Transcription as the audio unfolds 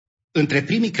între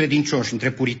primii credincioși,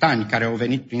 între puritani care au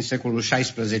venit prin secolul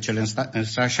XVI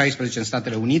în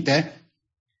Statele Unite,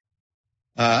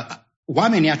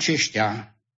 oamenii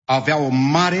aceștia aveau o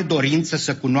mare dorință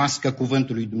să cunoască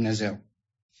cuvântul lui Dumnezeu.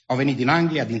 Au venit din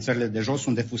Anglia, din țările de jos,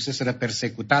 unde fuseseră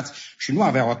persecutați și nu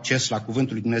aveau acces la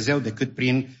cuvântul lui Dumnezeu decât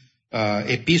prin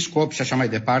episcop și așa mai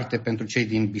departe, pentru cei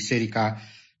din Biserica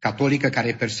Catolică care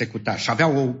îi persecuta. Și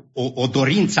aveau o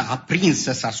dorință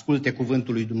aprinsă să asculte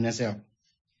cuvântul lui Dumnezeu.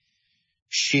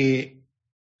 Și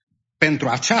pentru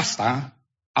aceasta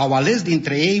au ales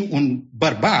dintre ei un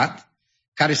bărbat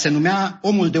care se numea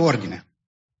omul de ordine.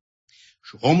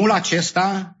 Și omul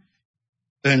acesta,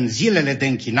 în zilele de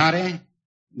închinare,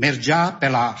 mergea pe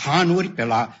la hanuri, pe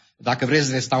la, dacă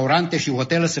vreți, restaurante și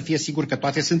hotele, să fie sigur că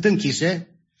toate sunt închise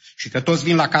și că toți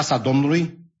vin la casa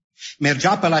Domnului.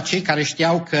 Mergea pe la cei care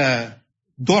știau că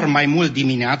dorm mai mult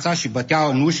dimineața și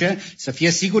băteau în ușă, să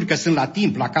fie sigur că sunt la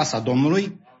timp la casa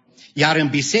Domnului. Iar în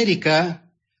biserică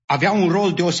avea un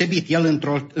rol deosebit. El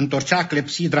întorcea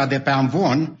clepsidra de pe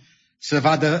amvon să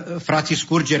vadă frații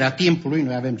scurgerea timpului.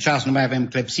 Noi avem ceas, nu mai avem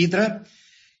clepsidră.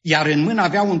 Iar în mână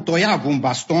avea un toiag, un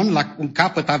baston, la un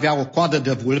capăt avea o coadă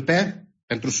de vulpe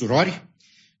pentru surori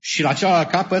și la celălalt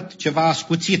capăt ceva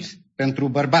ascuțit pentru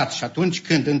bărbați. Și atunci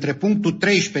când între punctul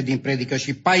 13 din predică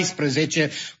și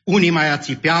 14 unii mai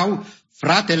ațipeau,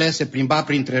 fratele se plimba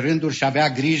printre rânduri și avea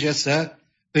grijă să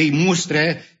îi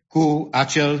mustre cu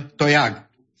acel toiag.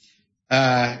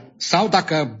 Sau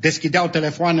dacă deschideau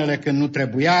telefoanele când nu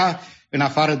trebuia, în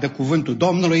afară de cuvântul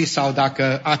Domnului, sau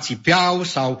dacă ațipeau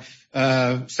sau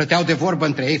stăteau de vorbă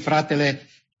între ei, fratele.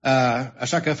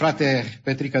 Așa că, frate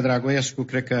Petrică Dragoiescu,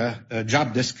 cred că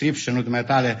job description-ul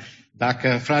dumneatale,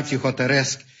 dacă frații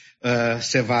hotăresc,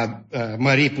 se va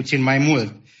mări puțin mai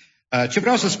mult. Ce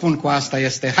vreau să spun cu asta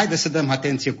este, haideți să dăm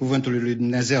atenție cuvântului lui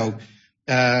Dumnezeu,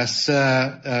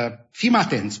 să fim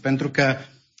atenți, pentru că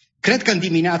cred că în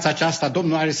dimineața aceasta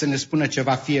Domnul are să ne spună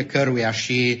ceva fiecăruia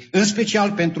și în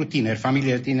special pentru tineri,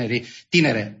 familiile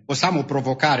tinere. O să am o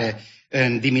provocare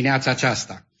în dimineața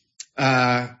aceasta.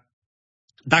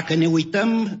 Dacă ne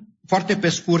uităm foarte pe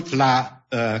scurt la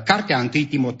cartea 1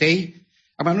 Timotei,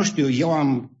 acum nu știu, eu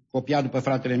am copiat după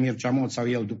fratele Mircea Mod sau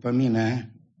el după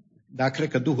mine, dar cred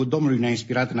că Duhul Domnului ne-a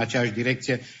inspirat în aceeași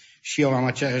direcție și eu am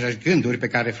aceleași gânduri pe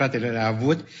care fratele le-a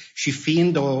avut și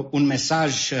fiind un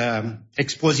mesaj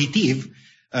expozitiv,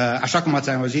 așa cum ați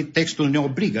auzit, textul ne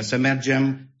obligă să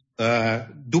mergem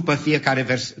după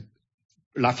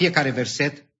la fiecare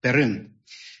verset pe rând.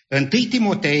 1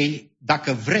 Timotei,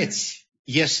 dacă vreți,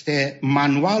 este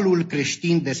manualul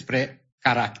creștin despre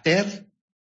caracter,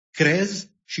 crez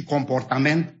și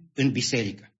comportament în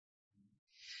biserică.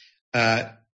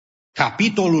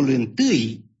 Capitolul 1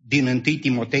 din 1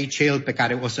 Timotei, cel pe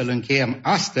care o să-l încheiem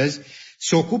astăzi,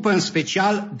 se ocupă în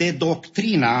special de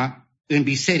doctrina în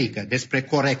biserică, despre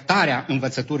corectarea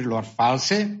învățăturilor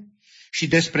false și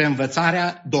despre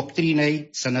învățarea doctrinei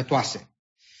sănătoase.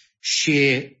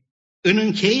 Și în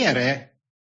încheiere,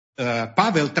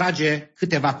 Pavel trage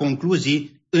câteva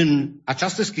concluzii în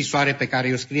această scrisoare pe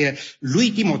care o scrie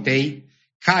lui Timotei,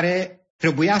 care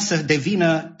trebuia să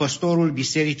devină păstorul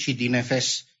bisericii din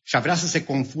Efes și vrea să se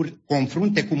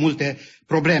confrunte cu multe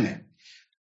probleme.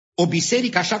 O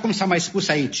biserică, așa cum s-a mai spus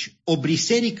aici, o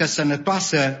biserică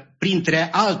sănătoasă printre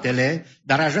altele,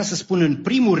 dar aș vrea să spun în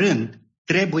primul rând,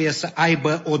 trebuie să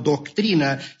aibă o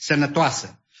doctrină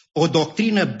sănătoasă. O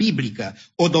doctrină biblică,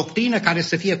 o doctrină care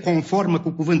să fie conformă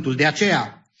cu cuvântul. De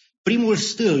aceea, primul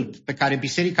stâlp pe care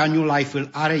Biserica New Life îl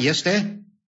are este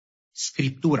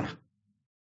Scriptura.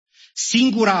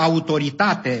 Singura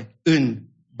autoritate în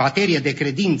materie de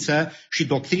credință și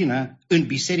doctrină în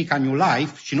Biserica New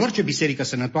Life și în orice biserică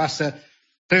sănătoasă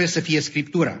trebuie să fie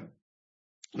Scriptura.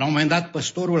 La un moment dat,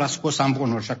 păstorul a scos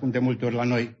amvonul, și acum de multe ori la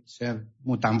noi se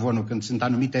mută amvonul când sunt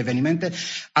anumite evenimente,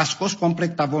 a scos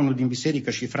complet amvonul din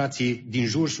biserică și frații din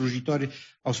jur, slujitori,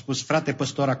 au spus, frate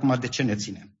păstor, acum de ce ne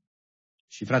ținem?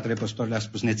 Și fratele păstor le-a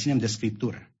spus, ne ținem de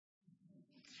Scriptură.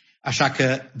 Așa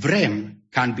că vrem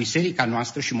ca în biserica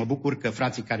noastră, și mă bucur că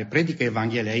frații care predică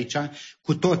Evanghelia aici,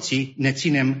 cu toții ne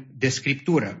ținem de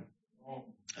Scriptură.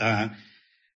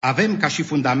 Avem ca și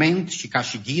fundament și ca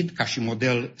și ghid, ca și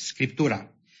model Scriptura.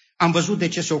 Am văzut de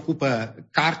ce se ocupă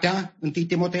cartea 1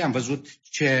 Timotei, am văzut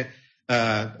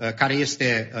care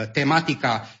este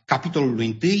tematica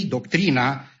capitolului 1,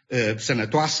 doctrina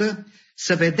sănătoasă.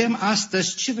 Să vedem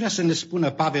astăzi ce vrea să ne spună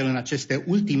Pavel în aceste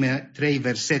ultime 3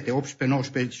 versete, 18,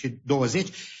 19 și 20,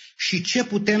 și ce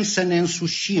putem să ne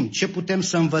însușim, ce putem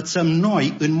să învățăm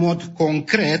noi în mod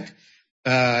concret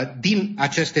din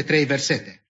aceste 3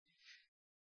 versete.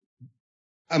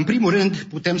 În primul rând,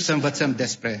 putem să învățăm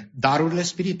despre darurile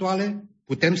spirituale,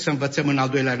 putem să învățăm în al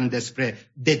doilea rând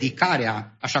despre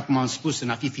dedicarea, așa cum am spus, în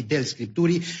a fi fidel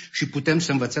Scripturii și putem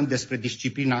să învățăm despre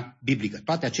disciplina biblică.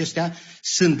 Toate acestea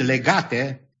sunt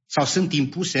legate sau sunt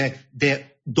impuse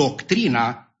de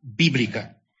doctrina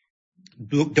biblică.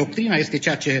 Doctrina este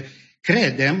ceea ce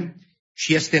credem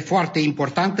și este foarte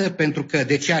importantă pentru că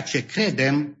de ceea ce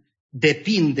credem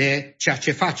depinde ceea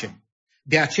ce facem.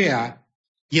 De aceea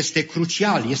este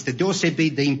crucial, este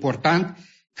deosebit de important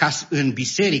ca în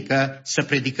biserică să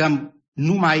predicăm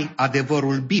numai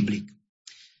adevărul biblic.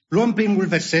 Luăm primul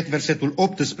verset, versetul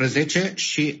 18,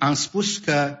 și am spus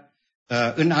că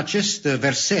în acest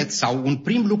verset, sau un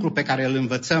prim lucru pe care îl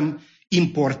învățăm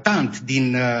important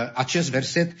din acest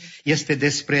verset, este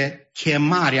despre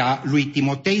chemarea lui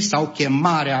Timotei sau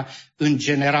chemarea în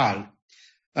general.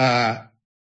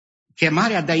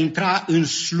 Chemarea de a intra în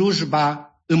slujba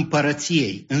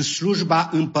împărăției, în slujba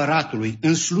împăratului,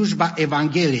 în slujba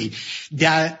Evangheliei, de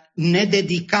a ne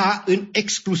dedica în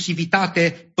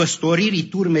exclusivitate păstoririi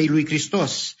turmei lui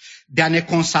Hristos, de a ne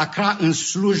consacra în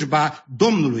slujba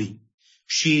Domnului.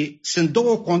 Și sunt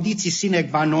două condiții sine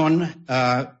qua non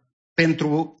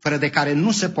fără de care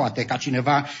nu se poate ca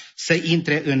cineva să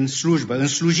intre în slujbă, în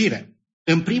slujire.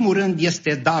 În primul rând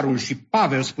este darul și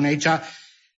Pavel spune aici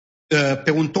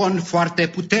pe un ton foarte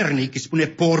puternic, îi spune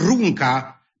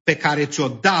porunca pe care ți-o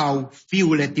dau,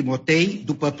 fiule Timotei,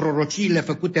 după prorociile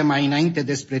făcute mai înainte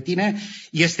despre tine,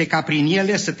 este ca prin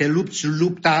ele să te lupți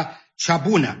lupta cea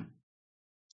bună.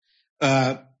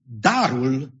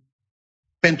 Darul,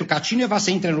 pentru ca cineva să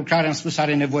intre în lucrare, am spus,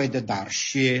 are nevoie de dar.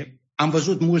 Și am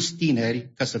văzut mulți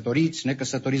tineri, căsătoriți,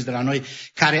 necăsătoriți de la noi,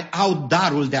 care au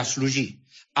darul de a sluji,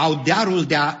 au darul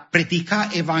de a predica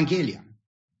Evanghelia.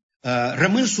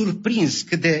 Rămân surprins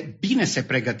cât de bine se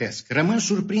pregătesc, rămân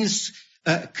surprins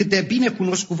cât de bine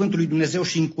cunosc cuvântul lui Dumnezeu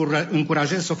și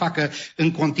încurajez să o facă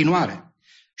în continuare.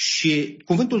 Și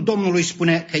cuvântul Domnului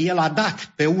spune că El a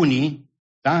dat pe unii,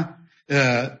 da?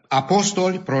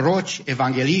 Apostoli, proroci,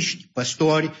 evangeliști,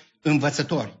 păstori,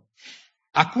 învățători.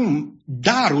 Acum,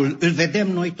 darul îl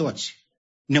vedem noi toți.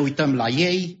 Ne uităm la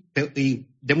ei,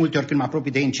 de multe ori când mă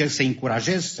apropii de ei încerc să-i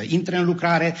încurajez, să intre în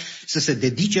lucrare, să se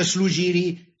dedice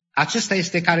slujirii. Acesta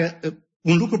este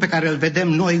un lucru pe care îl vedem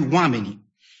noi oamenii.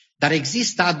 Dar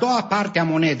există a doua parte a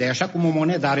monedei, așa cum o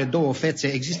monedă are două fețe,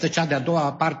 există cea de-a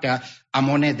doua parte a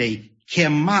monedei,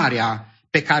 chemarea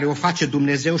pe care o face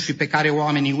Dumnezeu și pe care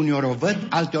oamenii uneori o văd,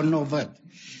 alteori nu o văd.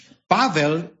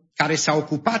 Pavel, care s-a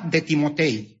ocupat de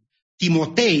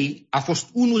Timotei a fost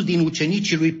unul din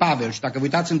ucenicii lui Pavel și dacă vă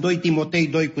uitați în 2 Timotei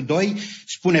 2:2,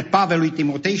 spune Pavel lui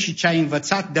Timotei și ce ai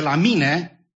învățat de la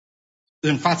mine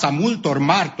în fața multor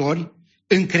martori,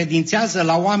 încredințează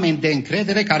la oameni de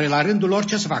încredere care la rândul lor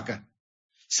ce să facă?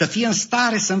 Să fie în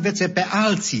stare să învețe pe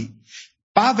alții.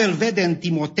 Pavel vede în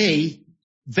Timotei,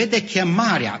 vede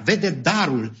chemarea, vede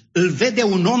darul, îl vede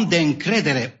un om de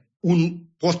încredere,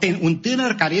 un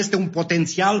tânăr care este un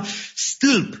potențial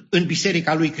stâlp în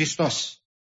Biserica lui Hristos.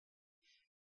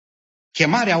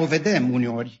 Chemarea o vedem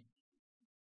uneori,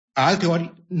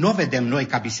 alteori nu o vedem noi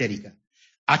ca biserică.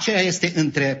 Aceea este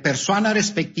între persoana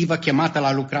respectivă chemată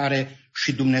la lucrare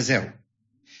și Dumnezeu.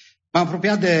 M-am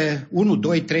apropiat de 1,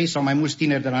 2, 3 sau mai mulți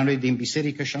tineri de la noi din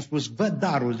biserică și am spus, văd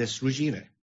darul de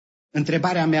slujire.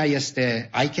 Întrebarea mea este,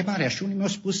 ai chemarea? Și unii mi-au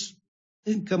spus,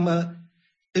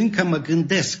 încă mă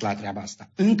gândesc la treaba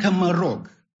asta, încă mă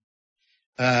rog.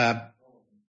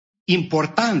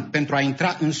 Important pentru a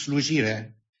intra în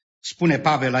slujire, spune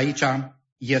Pavel aici,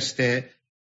 este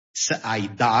să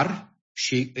ai dar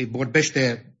și îi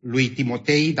vorbește lui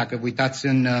Timotei, dacă vă uitați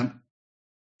în,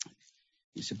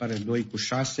 mi se pare 2:6,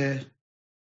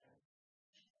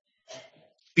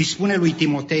 îi spune lui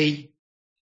Timotei,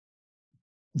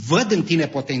 văd în tine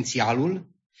potențialul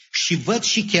și văd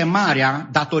și chemarea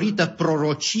datorită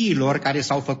prorociilor care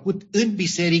s-au făcut în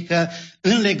biserică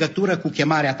în legătură cu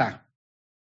chemarea ta.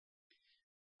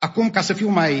 Acum, ca să fiu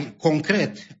mai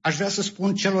concret, aș vrea să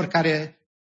spun celor care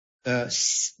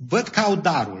văd că au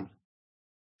darul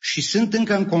și sunt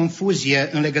încă în confuzie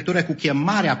în legătură cu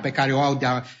chemarea pe care o au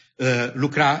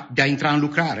de a intra în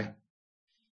lucrare.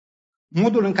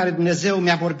 Modul în care Dumnezeu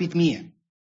mi-a vorbit mie.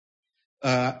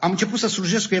 Am început să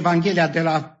slujesc cu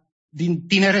Evanghelia din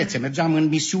tinerețe, mergeam în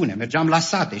misiune, mergeam la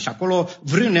sate și acolo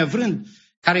vrând,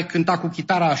 care cânta cu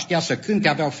chitara știa să cânte,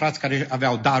 aveau frați care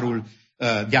aveau darul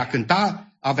de a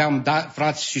cânta, aveam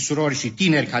frați și surori și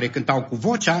tineri care cântau cu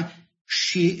vocea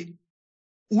și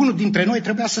unul dintre noi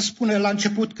trebuia să spună la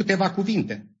început câteva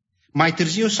cuvinte, mai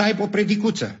târziu să aibă o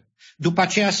predicuță, după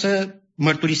aceea să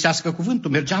mărturisească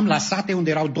cuvântul. Mergeam la sate unde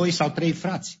erau 2 sau 3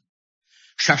 frați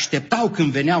și așteptau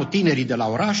când veneau tinerii de la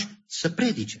oraș să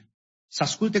predice, să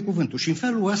asculte cuvântul. Și în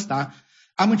felul ăsta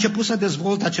am început să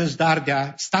dezvolt acest dar de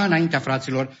a sta înaintea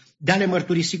fraților, de a le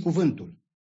mărturisi cuvântul.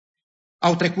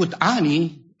 Au trecut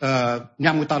ani,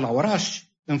 ne-am mutat la oraș,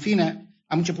 în fine,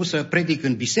 am început să predic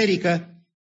în biserică,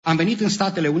 am venit în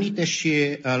Statele Unite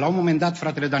și la un moment dat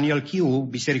fratele Daniel Chiu,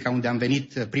 biserica unde am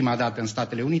venit prima dată în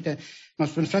Statele Unite, m-a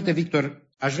spus: frate Victor,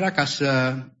 aș vrea ca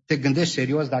să te gândești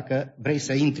serios dacă vrei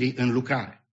să intri în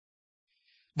lucrare.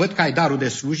 Văd că ai darul de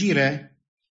slujire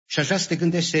și aș vrea să te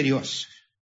gândești serios.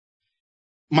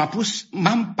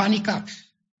 M-am panicat,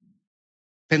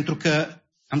 pentru că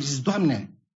am zis: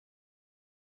 Doamne,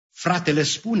 fratele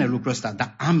spune lucrul ăsta,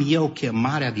 dar am eu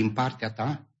chemarea din partea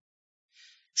ta?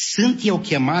 Sunt eu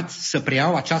chemat să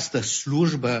preiau această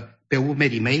slujbă pe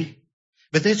umerii mei?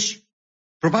 Vedeți,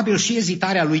 probabil și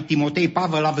ezitarea lui Timotei,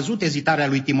 Pavel a văzut ezitarea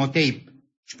lui Timotei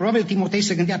și probabil Timotei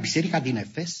se gândea: biserica din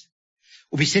Efes,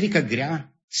 o biserică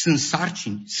grea, sunt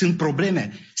sarcini, sunt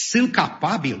probleme, sunt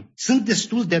capabil, sunt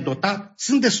destul de dotat,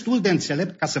 sunt destul de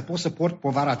înțelept ca să pot să port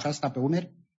povara aceasta pe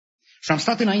umeri? Și am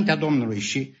stat înaintea Domnului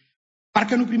și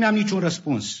parcă nu primeam niciun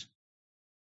răspuns.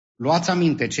 Luați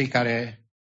aminte, cei care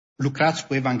lucrați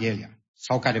cu Evanghelia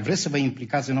sau care vreți să vă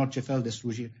implicați în orice fel de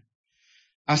slujire.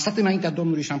 Am stat înaintea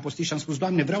Domnului și am postit și am spus: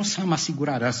 Doamne, vreau să am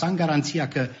asigurarea, să am garanția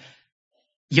că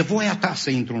e voia ta să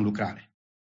intru în lucrare.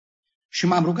 Și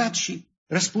m-am rugat și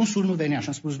răspunsul nu venea și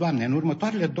am spus: Doamne, în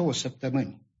următoarele 2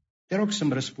 săptămâni, te rog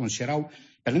să-mi răspunzi. Și erau,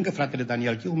 pe lângă fratele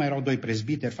Daniel Chiu, mai erau 2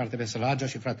 prezbiteri, fratele Sălagea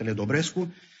și fratele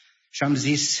Dobrescu, și am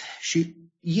zis, și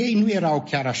ei nu erau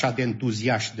chiar așa de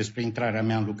entuziaști despre intrarea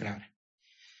mea în lucrare.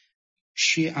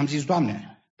 Și am zis: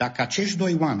 Doamne, dacă acești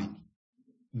 2 oameni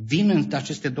vin în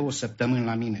aceste 2 săptămâni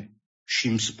la mine și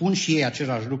îmi spun și ei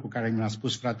același lucru care mi l-a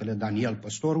spus fratele Daniel,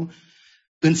 păstorul,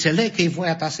 înțeleg că e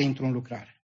voia ta să intru în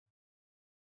lucrare.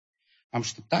 Am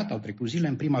așteptat, au trecut zile,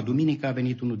 în prima duminică a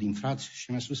venit unul din frați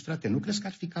și mi-a spus: frate, nu crezi că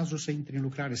ar fi cazul să intri în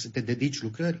lucrare, să te dedici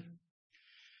lucrării?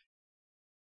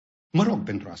 Mă rog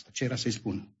pentru asta, ce era să-i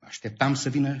spun? Așteptam să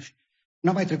vină.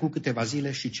 N-au mai trecut câteva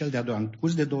zile și cel de-a doua, în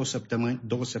curs de 2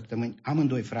 săptămâni,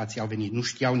 amândoi frații au venit, nu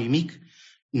știau nimic,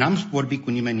 n-am vorbit cu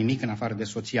nimeni nimic în afară de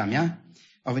soția mea,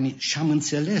 au venit și am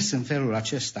înțeles în felul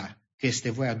acesta că este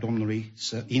voia Domnului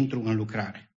să intru în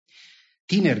lucrare.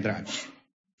 Tineri dragi,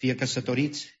 fie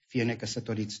căsătoriți, fie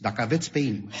necăsătoriți, dacă aveți pe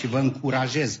inimă și vă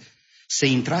încurajez să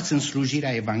intrați în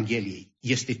slujirea Evangheliei,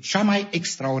 este cea mai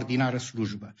extraordinară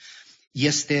slujbă.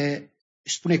 Este,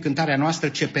 spune cântarea noastră,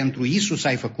 ce pentru Iisus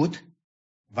ai făcut,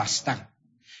 va sta.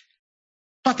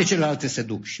 Toate celelalte se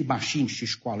duc, și mașini, și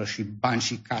școală, și bani,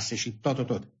 și case, și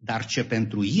tot. Dar ce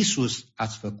pentru Iisus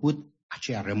ați făcut,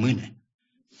 aceea rămâne.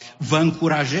 Vă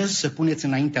încurajez să puneți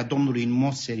înaintea Domnului în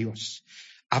mod serios.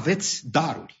 Aveți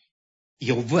daruri.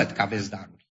 Eu văd că aveți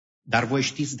daruri. Dar voi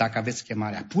știți dacă aveți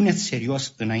chemarea. Puneți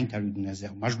serios înaintea lui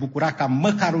Dumnezeu. M-aș bucura ca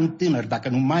măcar un tânăr, dacă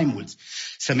nu mai mulți,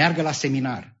 să meargă la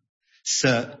seminar,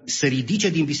 să ridice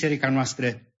din biserica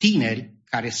noastră tineri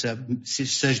care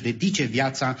să-și dedice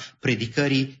viața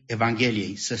predicării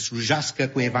Evangheliei, să slujească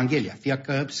cu Evanghelia, fie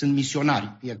că sunt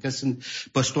misionari, fie că sunt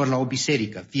păstori la o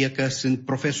biserică, fie că sunt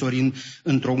profesori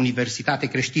într-o universitate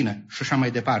creștină și așa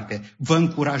mai departe. Vă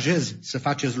încurajez să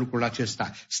faceți lucrul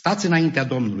acesta. Stați înaintea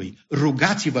Domnului,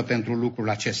 rugați-vă pentru lucrul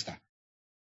acesta.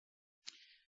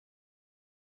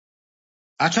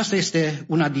 Aceasta este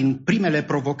una din primele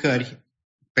provocări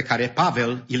pe care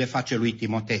Pavel îi le face lui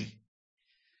Timotei.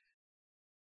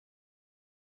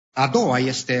 A doua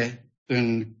este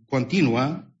în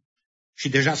continuă și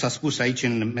deja s-a spus aici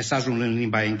în mesajul în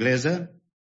limba engleză: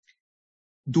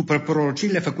 după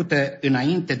prorociile făcute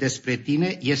înainte despre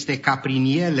tine, este ca prin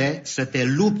ele să te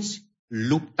lupți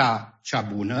lupta cea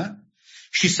bună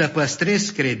și să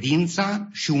păstrezi credința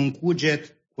și un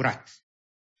cuget curat.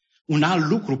 Un alt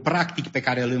lucru practic pe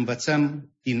care îl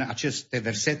învățăm din aceste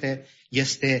versete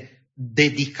este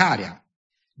dedicarea.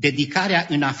 Dedicarea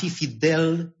în a fi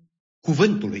fidel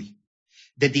cuvântului,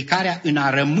 dedicarea în a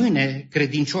rămâne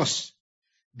credincios,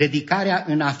 dedicarea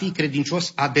în a fi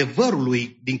credincios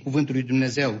adevărului din cuvântul lui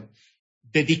Dumnezeu,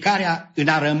 dedicarea în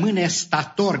a rămâne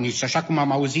statornici, așa cum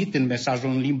am auzit în mesajul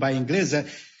în limba engleză,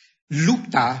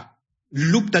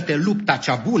 luptă-te lupta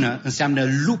cea bună, înseamnă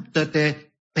luptă-te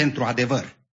pentru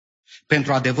adevăr,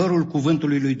 pentru adevărul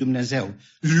cuvântului lui Dumnezeu.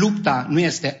 Lupta nu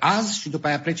este azi și după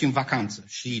aia pleci în vacanță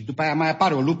și după aia mai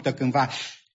apare o luptă cândva.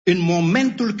 În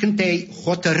momentul când te-ai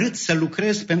hotărât să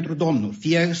lucrezi pentru Domnul,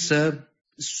 fie să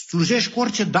slujești cu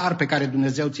orice dar pe care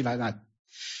Dumnezeu ți l-a dat,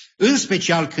 în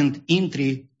special când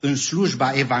intri în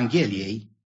slujba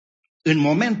Evangheliei, în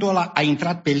momentul ăla ai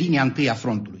intrat pe linia întâi a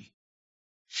frontului.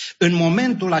 În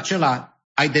momentul acela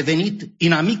ai devenit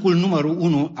inamicul numărul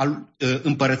 1 al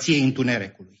împărăției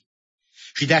întunericului.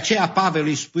 Și de aceea Pavel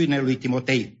îi spune lui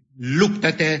Timotei: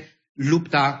 luptă-te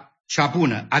lupta cea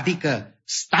bună, adică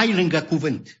stai lângă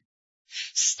cuvânt,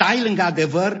 stai lângă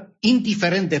adevăr,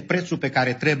 indiferent de prețul pe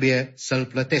care trebuie să-l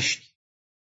plătești.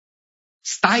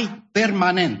 Stai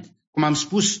permanent, cum am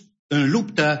spus, în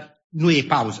luptă nu e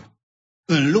pauză.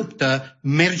 În luptă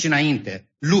mergi înainte,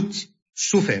 lupți,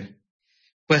 suferi.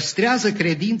 Păstrează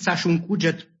credința și un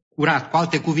cuget curat. Cu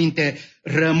alte cuvinte,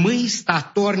 rămâi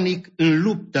statornic în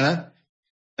luptă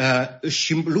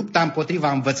și lupta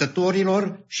împotriva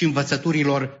învățătorilor și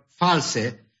învățăturilor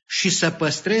false și să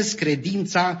păstrezi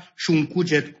credința și un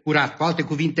cuget curat. Cu alte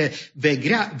cuvinte,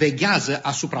 veghează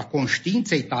asupra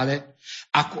conștiinței tale,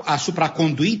 asupra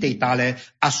conduitei tale,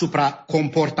 asupra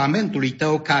comportamentului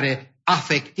tău care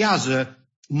afectează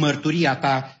mărturia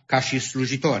ta ca și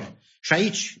slujitor. Și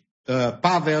aici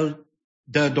Pavel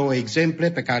dă două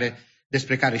exemple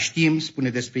despre care știm, spune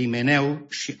despre Imeneu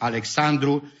și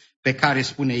Alexandru, pe care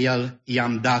spune el,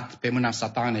 i-am dat pe mâna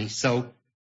satanei său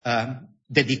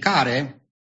dedicare.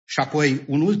 Și apoi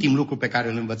un ultim lucru pe care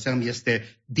îl învățăm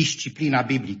este disciplina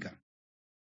biblică.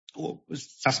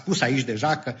 S-a spus aici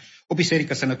deja că o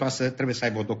biserică sănătoasă trebuie să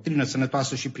aibă o doctrină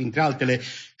sănătoasă și printre altele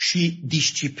și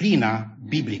disciplina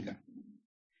biblică.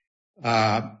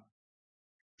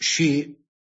 Și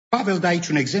Pavel dă aici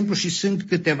un exemplu și sunt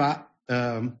câteva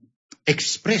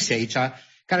expresii aici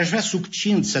care aș vrea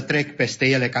succint să trec peste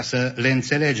ele ca să le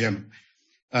înțelegem.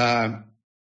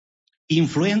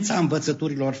 Influența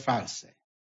învățăturilor false,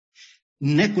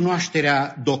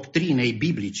 necunoașterea doctrinei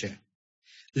biblice,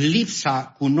 lipsa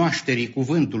cunoașterii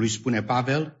cuvântului, spune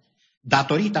Pavel,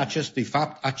 datorită acestui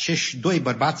fapt, acești doi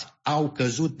bărbați au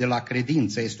căzut de la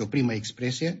credință, este o primă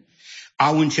expresie,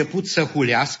 au început să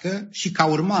hulească și ca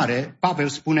urmare, Pavel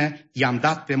spune, i-am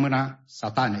dat pe mâna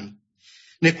satanei.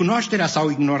 Necunoașterea sau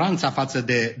ignoranța față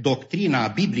de doctrina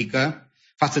biblică,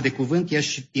 față de cuvânt,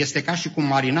 este ca și cum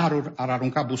marinarul ar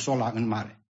arunca busola în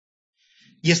mare.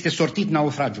 Este sortit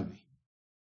naufragiului.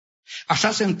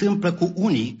 Așa se întâmplă cu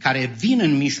unii care vin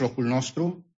în mijlocul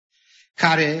nostru,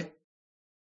 care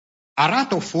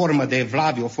arată o formă de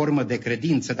evlavie, o formă de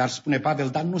credință, dar spune Pavel,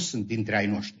 dar nu sunt dintre ai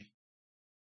noștri.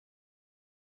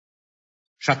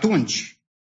 Și atunci,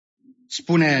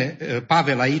 spune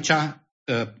Pavel aici,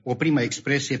 o primă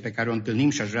expresie pe care o întâlnim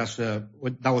și aș vrea să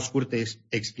dau o scurtă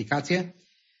explicație,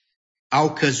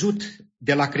 au căzut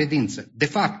de la credință. De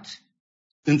fapt,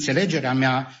 înțelegerea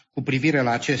mea cu privire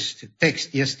la acest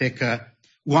text este că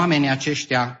oamenii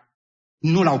aceștia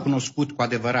nu l-au cunoscut cu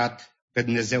adevărat pe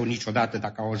Dumnezeu niciodată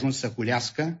dacă au ajuns să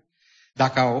hulească,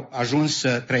 dacă au ajuns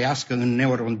să trăiască în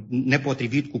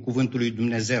nepotrivit cu cuvântul lui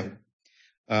Dumnezeu.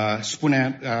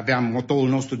 Aveam motoul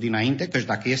nostru dinainte, căci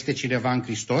dacă este cineva în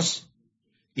Hristos,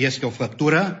 este o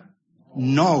făptură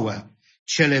nouă.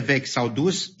 Cele vechi s-au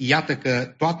dus, iată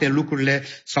că toate lucrurile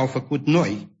s-au făcut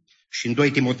noi. Și în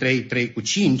 2 Timotei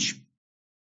 3:5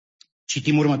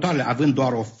 citim următoarele, având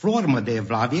doar o formă de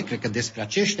evlavie, cred că despre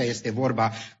aceștia este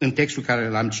vorba în textul care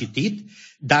l-am citit,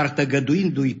 dar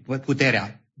tăgăduindu-i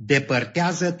puterea,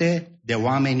 depărtează-te de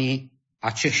oamenii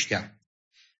aceștia.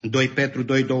 În 2 Petru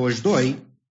 2:22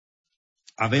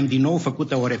 avem din nou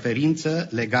făcută o referință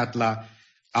legat la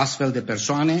astfel de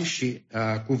persoane și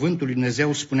cuvântul lui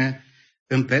Dumnezeu spune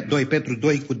în 2 Petru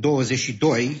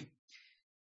 2:22,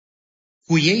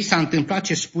 cu ei s-a întâmplat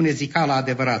ce spune zicala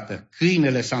adevărată.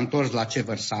 Câinele s-a întors la ce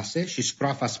vărsase și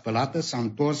scroafa spălată s-a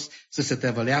întors să se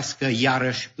tăvălească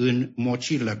iarăși în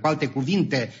mocirlă. Cu alte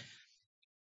cuvinte,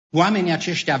 oamenii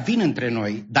aceștia vin între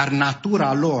noi, dar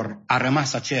natura lor a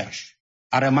rămas aceeași,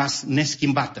 a rămas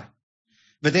neschimbată.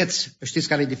 Vedeți, știți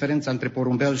care e diferența între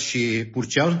porumbel și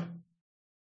purcel?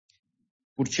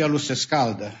 Purcelul se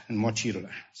scaldă în mocirlă,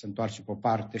 se întoarce pe o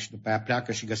parte și după aia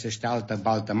pleacă și găsește altă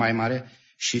baltă mai mare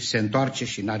și se întoarce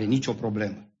și n-are nicio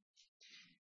problemă.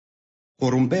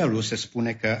 Porumbelul se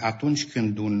spune că atunci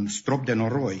când un strop de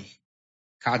noroi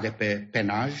cade pe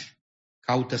penaj,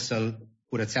 caută să-l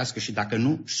curățească și dacă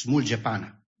nu, smulge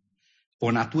pana.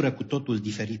 O natură cu totul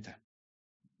diferită.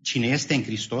 Cine este în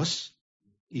Hristos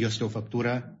este o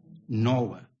făptură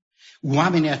nouă.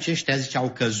 Oamenii aceștia, zice,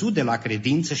 au căzut de la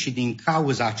credință și din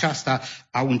cauza aceasta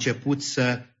au început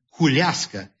să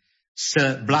hulească,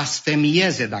 să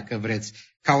blasfemieze, dacă vreți.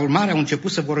 Ca urmare au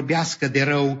început să vorbească de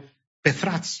rău pe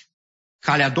frați,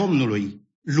 calea Domnului,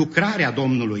 lucrarea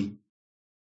Domnului.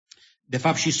 De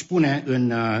fapt și spune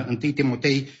în 1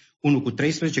 Timotei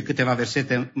 1:13, câteva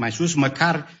versete mai sus,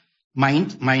 măcar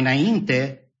mai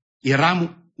înainte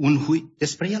eram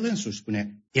despre el însuși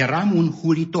spune, eram un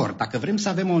hulitor. Dacă vrem să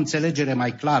avem o înțelegere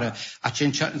mai clară a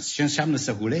ce înseamnă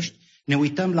să hulești, ne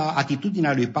uităm la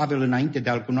atitudinea lui Pavel înainte de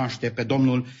a-L cunoaște pe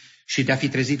Domnul și de a fi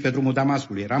trezit pe drumul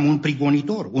Damascului. Eram un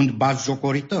prigonitor, un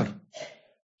batjocoritor.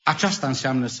 Aceasta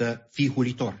înseamnă să fii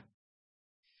hulitor.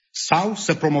 Sau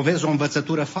să promovezi o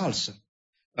învățătură falsă.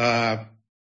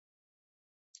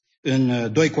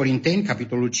 În 2 Corinteni,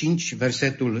 capitolul 5,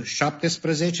 versetul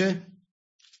 17,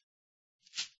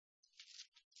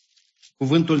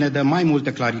 cuvântul ne dă mai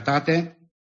multă claritate.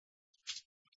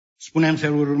 Spune în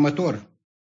felul următor.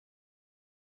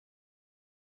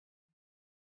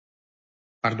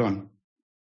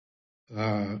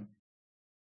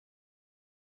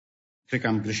 Cred că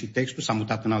am greșit textul, s-a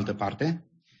mutat în altă parte.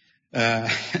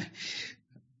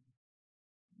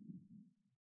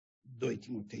 2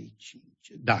 Timotei 5.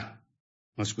 Da,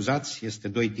 mă scuzați, este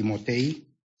 2 Timotei,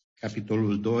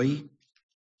 capitolul 2.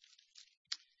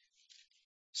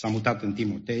 S-a mutat în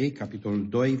Timotei, capitolul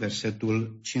 2,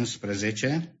 versetul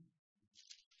 15.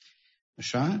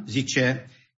 Așa, zice: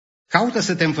 caută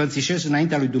să te înfățișezi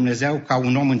înaintea lui Dumnezeu ca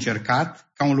un om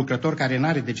încercat, ca un lucrător care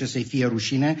n-are de ce să-i fie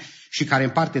rușine și care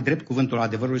împarte drept cuvântul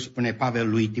adevărului, spune Pavel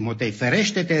lui Timotei.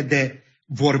 Ferește-te de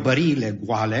vorbăriile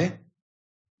goale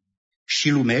și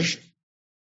lumești,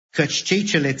 căci cei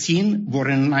ce le țin vor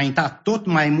înainta tot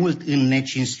mai mult în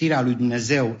necinstirea lui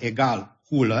Dumnezeu egal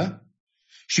hulă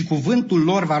și cuvântul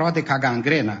lor va roade ca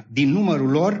gangrena. Din numărul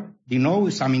lor, din nou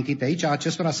s-a amintit aici,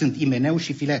 acestora sunt Imeneu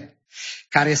și Filet,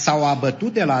 care s-au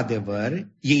abătut de la adevăr,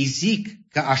 ei zic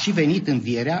că a și venit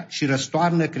învierea și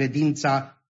răstoarnă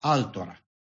credința altora.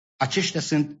 Aceștia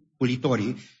sunt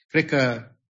hulitorii. Cred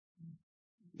că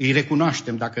îi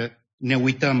recunoaștem dacă ne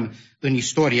uităm în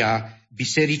istoria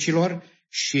bisericilor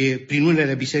și prin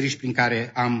unele biserici prin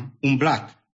care am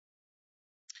umblat.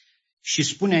 Și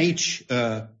spune aici,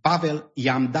 Pavel,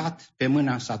 i-am dat pe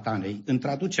mâna satanei. În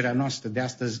traducerea noastră de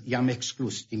astăzi i-am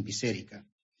exclus din biserică.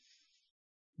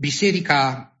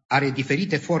 Biserica are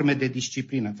diferite forme de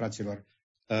disciplină, fraților.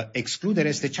 Excluderea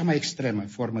este cea mai extremă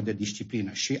formă de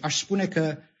disciplină. Și aș spune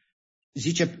că,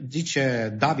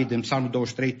 zice David în Psalmul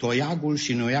 23, toiagul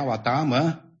și nuiaua ta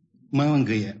mă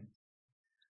îngâie.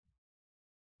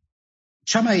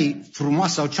 Cea mai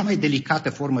frumoasă sau cea mai delicată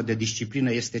formă de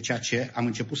disciplină este ceea ce am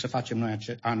început să facem noi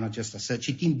anul acesta, să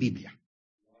citim Biblia.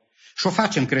 Și o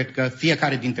facem, cred că,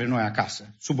 fiecare dintre noi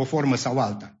acasă, sub o formă sau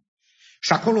alta.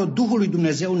 Și acolo Duhul lui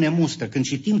Dumnezeu ne mustră. Când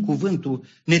citim cuvântul,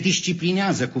 ne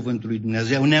disciplinează cuvântul lui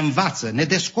Dumnezeu, ne învață, ne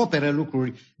descoperă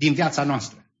lucruri din viața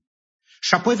noastră.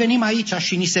 Și apoi venim aici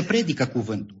și ni se predică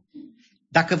cuvântul.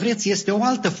 Dacă vreți, este o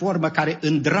altă formă care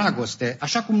în dragoste,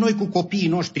 așa cum noi cu copiii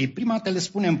noștri, prima dată le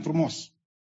spunem frumos.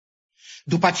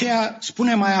 După aceea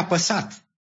spunem mai apăsat.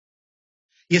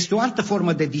 Este o altă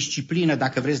formă de disciplină,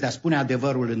 dacă vreți, de a spune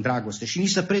adevărul în dragoste. Și ni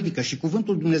se predică și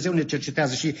cuvântul Dumnezeu ne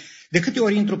cercetează. Și de câte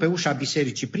ori intru pe ușa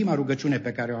bisericii, prima rugăciune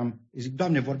pe care o am, zic: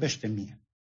 Doamne, vorbește mie.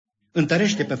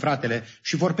 Întărește pe fratele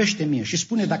și vorbește mie. Și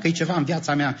spune dacă e ceva în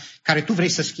viața mea care tu vrei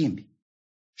să schimbi.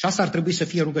 Și asta ar trebui să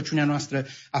fie rugăciunea noastră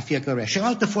a fiecăruia. Și o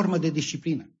altă formă de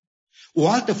disciplină. O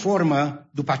altă formă,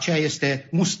 după aceea, este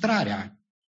mustrarea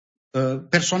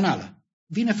personală.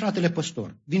 Vine fratele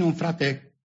păstor, vine un frate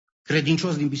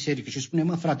credincios din biserică și spune: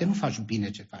 mă, frate, nu faci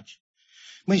bine ce faci.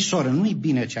 Măi, soră, nu-i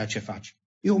bine ceea ce faci.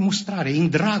 E o mustrare, e în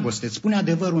dragoste, îți spune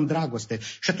adevărul în dragoste.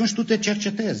 Și atunci tu te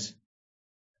cercetezi.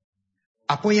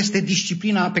 Apoi este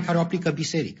disciplina pe care o aplică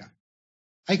biserica.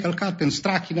 Ai călcat în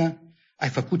strachină, ai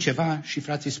făcut ceva și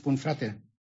frații spun: frate,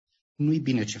 nu-i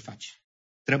bine ce faci.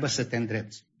 Trebuie să te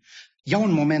îndrepți. Ia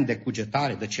un moment de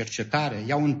cugetare, de cercetare,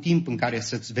 ia un timp în care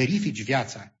să-ți verifici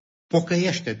viața,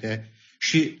 pocăiește-te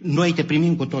și noi te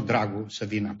primim cu tot dragul să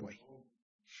vii înapoi.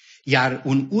 Iar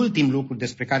un ultim lucru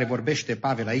despre care vorbește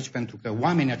Pavel aici, pentru că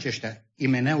oamenii aceștia,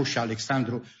 Imeneu și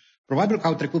Alexandru, probabil că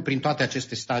au trecut prin toate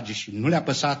aceste stagii și nu le-a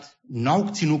păsat, n-au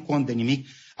ținut cont de nimic,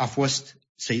 a fost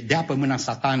să-i dea pe mâna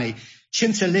satanei. Ce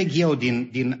înțeleg eu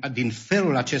din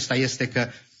felul acesta este că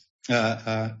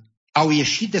au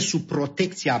ieșit de sub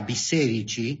protecția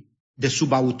bisericii, de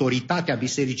sub autoritatea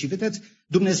bisericii. Vedeți,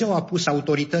 Dumnezeu a pus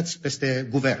autorități peste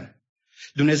guvern.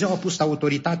 Dumnezeu a pus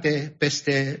autoritate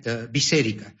peste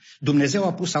biserică. Dumnezeu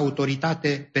a pus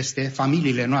autoritate peste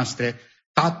familiile noastre,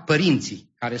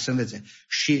 părinții care să învețe.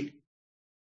 Și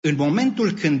în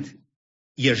momentul când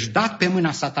ești dat pe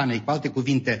mâna satanei, cu alte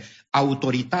cuvinte,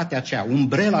 autoritatea aceea,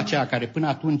 umbrela aceea care până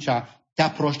atunci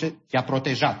te-a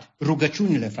protejat,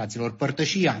 rugăciunile, fraților,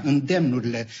 părtășia,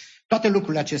 îndemnurile, toate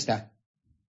lucrurile acestea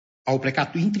au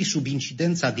plecat. Tu intri sub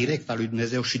incidența directă a lui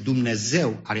Dumnezeu și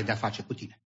Dumnezeu are de-a face cu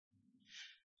tine.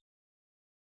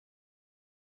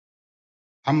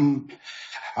 Am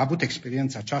avut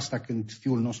experiența aceasta când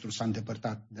fiul nostru s-a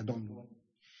îndepărtat de Domnul.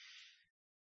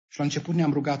 Și la început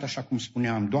ne-am rugat așa cum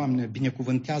spuneam: Doamne,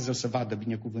 binecuvântează-l să vadă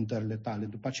binecuvântările tale.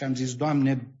 După aceea am zis: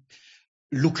 Doamne,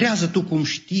 lucrează tu cum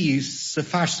știi să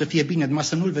faci să fie bine, numai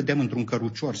să nu-l vedem într-un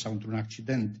cărucior sau într-un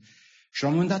accident. Și la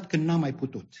un moment dat, când n-am mai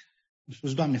putut, am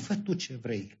spus, Doamne, fă tu ce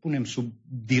vrei, punem sub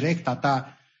directa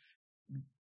ta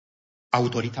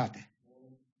autoritate.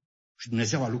 Și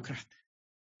Dumnezeu a lucrat.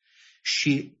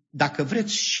 Și dacă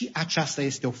vreți, și aceasta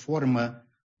este o formă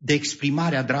de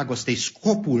exprimare a dragostei.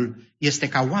 Scopul este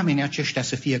ca oamenii aceștia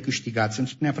să fie câștigați. Îmi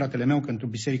spunea fratele meu că într-o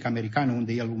biserică americană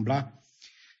unde el umbla,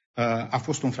 a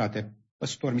fost un frate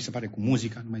păstor, mi se pare, cu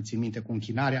muzica, nu mai țin minte, cu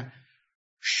închinarea,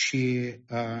 și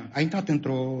a intrat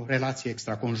într-o relație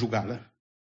extraconjugală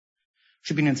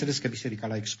și bineînțeles că biserica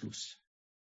l-a exclus.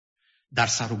 Dar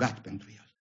s-a rugat pentru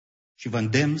el. Și vă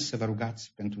îndemn să vă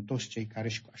rugați pentru toți cei care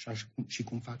și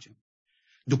cum facem.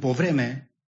 După o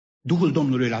vreme, Duhul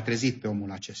Domnului l-a trezit pe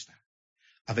omul acesta.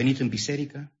 A venit în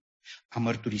biserică, a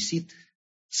mărturisit,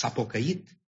 s-a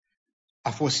pocăit, a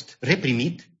fost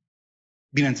reprimit,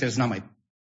 bineînțeles n-a mai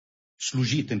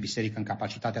slujit în biserică în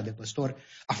capacitatea de păstor,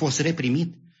 a fost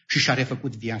reprimit și și-a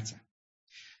refăcut viața.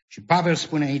 Și Pavel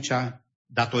spune aici,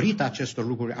 datorită acestor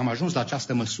lucruri, am ajuns la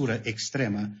această măsură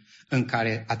extremă în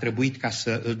care a trebuit ca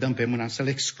să îl dăm pe mâna, să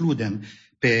excludem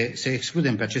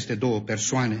pe aceste două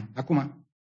persoane. Acum,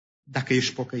 dacă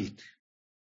ești pocăit,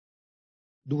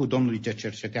 Duhul Domnului te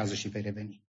cercetează și vei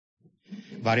reveni.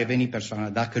 Va reveni persoana.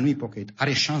 Dacă nu-i pocăit,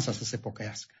 are șansa să se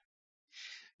pocăiască.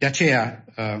 De aceea,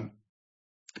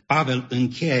 Pavel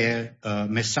încheie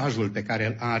mesajul pe care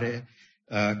îl are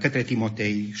către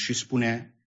Timotei și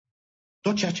spune,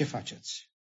 tot ceea ce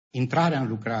faceți, intrarea în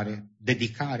lucrare,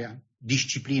 dedicarea,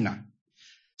 disciplina,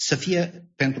 să fie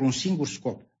pentru un singur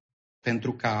scop,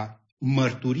 pentru ca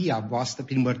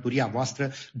prin mărturia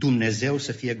voastră, Dumnezeu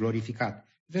să fie glorificat.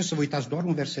 Vreau să vă uitați doar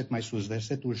un verset mai sus,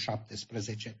 versetul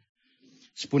 17.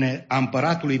 Spune, a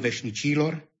împăratului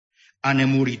veșnicilor, a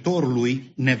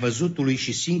nemuritorului, nevăzutului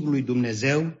și singurului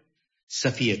Dumnezeu, să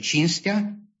fie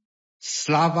cinstea,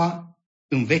 slava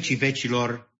în vecii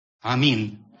vecilor.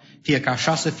 Amin. Fie ca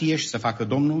așa să fie și să facă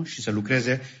Domnul și să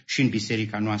lucreze și în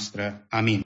biserica noastră. Amin.